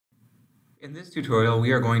In this tutorial,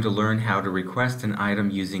 we are going to learn how to request an item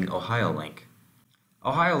using OhioLINK.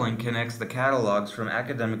 OhioLINK connects the catalogs from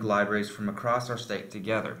academic libraries from across our state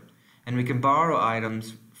together, and we can borrow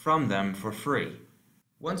items from them for free.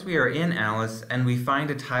 Once we are in Alice and we find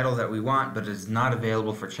a title that we want but is not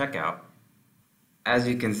available for checkout, as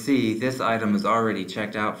you can see, this item is already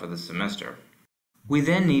checked out for the semester. We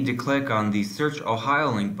then need to click on the Search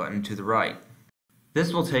OhioLINK button to the right.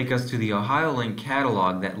 This will take us to the OhioLINK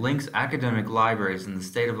catalog that links academic libraries in the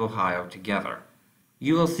state of Ohio together.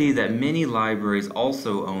 You will see that many libraries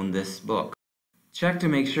also own this book. Check to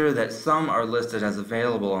make sure that some are listed as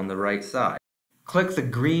available on the right side. Click the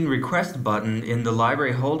green Request button in the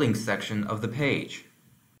Library Holdings section of the page.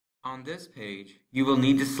 On this page, you will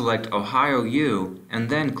need to select OhioU and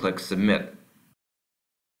then click Submit.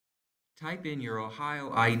 Type in your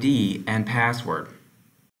Ohio ID and password.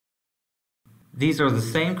 These are the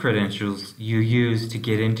same credentials you use to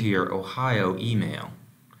get into your Ohio email.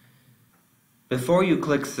 Before you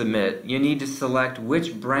click Submit, you need to select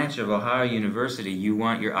which branch of Ohio University you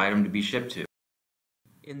want your item to be shipped to.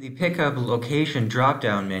 In the Pickup Location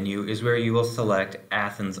drop-down menu is where you will select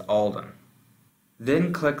Athens-Alden.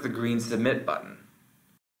 Then click the green Submit button.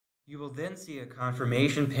 You will then see a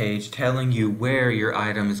confirmation page telling you where your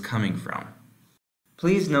item is coming from.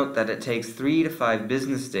 Please note that it takes 3 to 5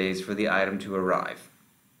 business days for the item to arrive.